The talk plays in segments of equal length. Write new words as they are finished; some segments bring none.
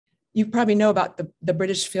you probably know about the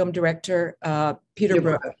British film director, Peter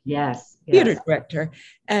Brook. Yes, Theater yes. director.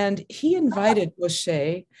 And he invited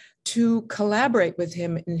Moshe to collaborate with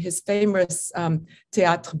him in his famous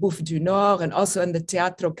Théâtre Bouffe du Nord and also in the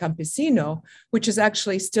Teatro Campesino, which is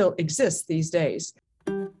actually still exists these days.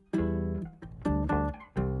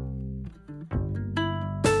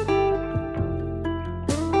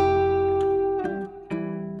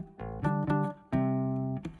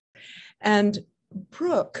 And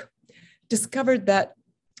Brook discovered that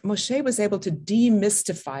Moshe was able to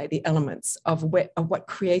demystify the elements of what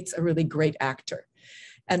creates a really great actor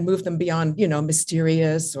and move them beyond,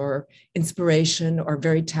 mysterious or inspiration or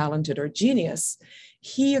very talented or genius.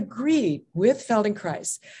 He agreed with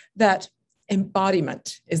Feldenkrais that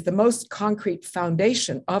embodiment is the most concrete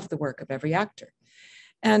foundation of the work of every actor.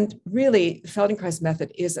 And really, the Feldenkrais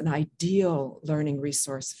method is an ideal learning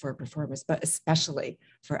resource for performers, but especially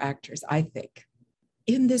for actors, I think.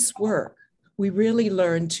 In this work, we really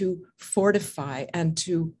learn to fortify and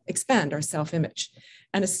to expand our self-image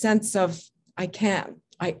and a sense of I can,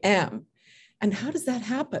 I am. And how does that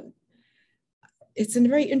happen? It's a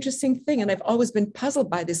very interesting thing. And I've always been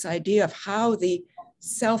puzzled by this idea of how the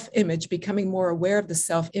self-image, becoming more aware of the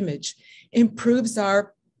self-image, improves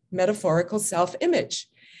our metaphorical self-image.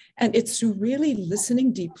 And it's through really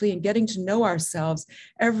listening deeply and getting to know ourselves,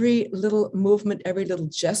 every little movement, every little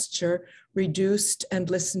gesture reduced and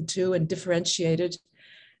listened to and differentiated.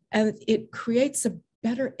 And it creates a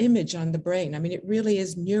better image on the brain. I mean, it really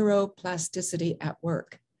is neuroplasticity at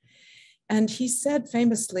work. And he said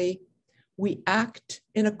famously, we act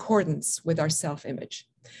in accordance with our self-image.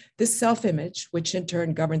 This self-image, which in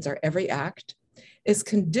turn governs our every act, is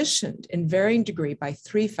conditioned in varying degree by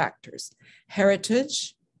three factors: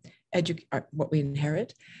 heritage, what we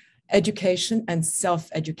inherit, education, and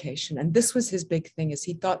self-education. And this was his big thing, is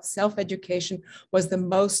he thought self-education was the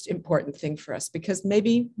most important thing for us, because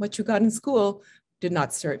maybe what you got in school did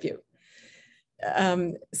not serve you.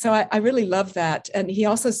 So I really love that. And he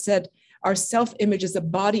also said, our self-image is a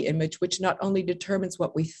body image, which not only determines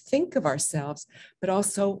what we think of ourselves, but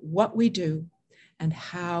also what we do and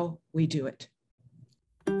how we do it.